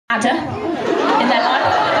adder in their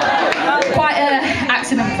life. Quite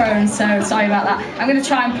accident prone, so sorry about that. I'm going to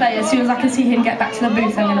try and play as soon as I can see him get back to the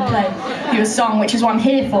booth. I'm going to play you a song, which is what I'm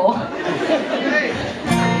here for.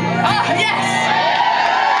 Ah, yes!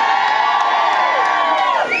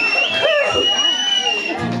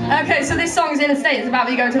 Okay, so this song's in the States, it's about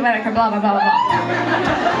me going to America, blah blah blah blah.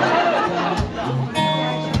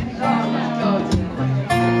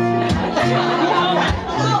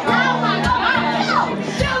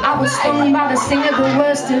 I was stung by the sting of the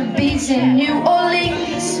worst of bees in New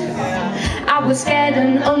Orleans. I was scared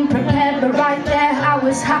and unprepared, but right there I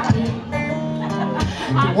was happy.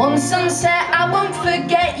 The one sunset I won't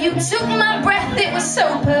forget, you took my breath, it was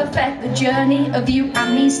so perfect. The journey of you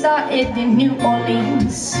and me started in New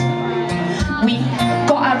Orleans. We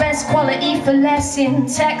got our best quality for less in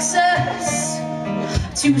Texas.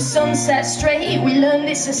 2 sunsets straight, we learned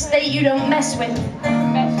it's a state you don't mess with.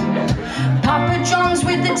 Papa John's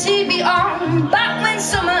with the TV on, back when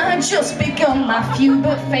summer had just begun. My few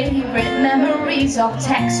but favourite memories of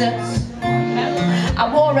Texas. I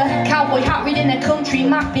wore a cowboy hat reading a country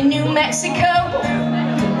map in New Mexico.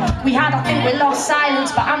 We had, I think we lost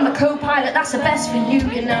silence, but I'm the co-pilot, that's the best for you,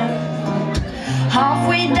 you know.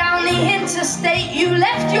 Halfway down the interstate, you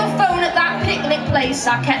left your phone at that picnic place.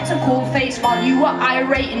 I kept a cool face while you were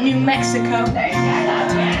irate in New Mexico.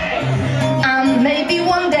 And maybe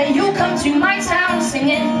one day you'll come to my town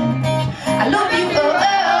singing, I love you, oh,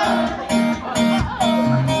 oh.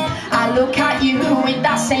 I look at you with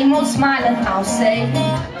that same old smile and I'll say,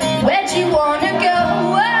 where do you wanna go?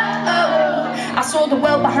 Oh, oh. I saw the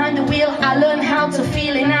world behind the wheel, I learned how to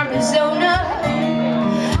feel in Arizona.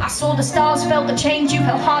 I saw the stars, felt the change, you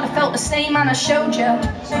felt hard, I felt the same, and I showed you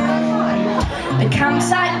the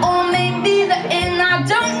campsite, or maybe the inn. I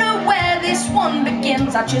don't know where this one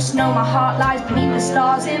begins, I just know my heart lies beneath the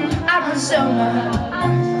stars in Arizona.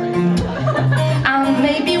 And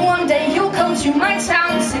maybe one day you'll come to my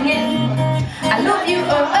town singing, I love you,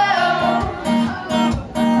 oh, oh.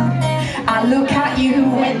 I look at you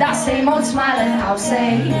with that same old smile and I'll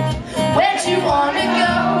say, where do you wanna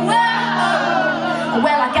go? Oh, oh.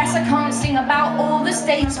 Well, I guess I can't sing about all the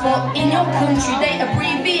states, but in your country they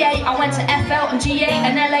abbreviate. I went to FL and GA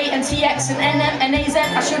and LA and TX and NM and AZ.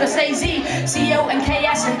 I should have said Z, CO and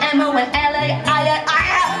KS and MO and LA,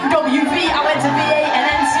 WV. I went to VA and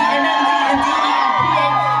NC and ND and DE and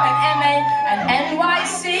PA and MA and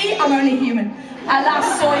NYC. I'm only human. I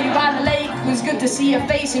last saw you by the lake, it was good to see your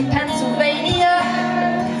face in Pennsylvania.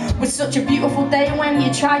 It was such a beautiful day when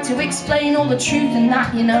you tried to explain all the truth and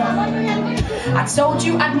that, you know. I told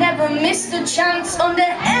you I'd never miss a chance under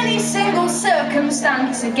any single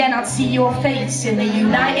circumstance. Again I'd see your face in the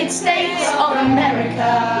United States of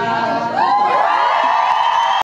America.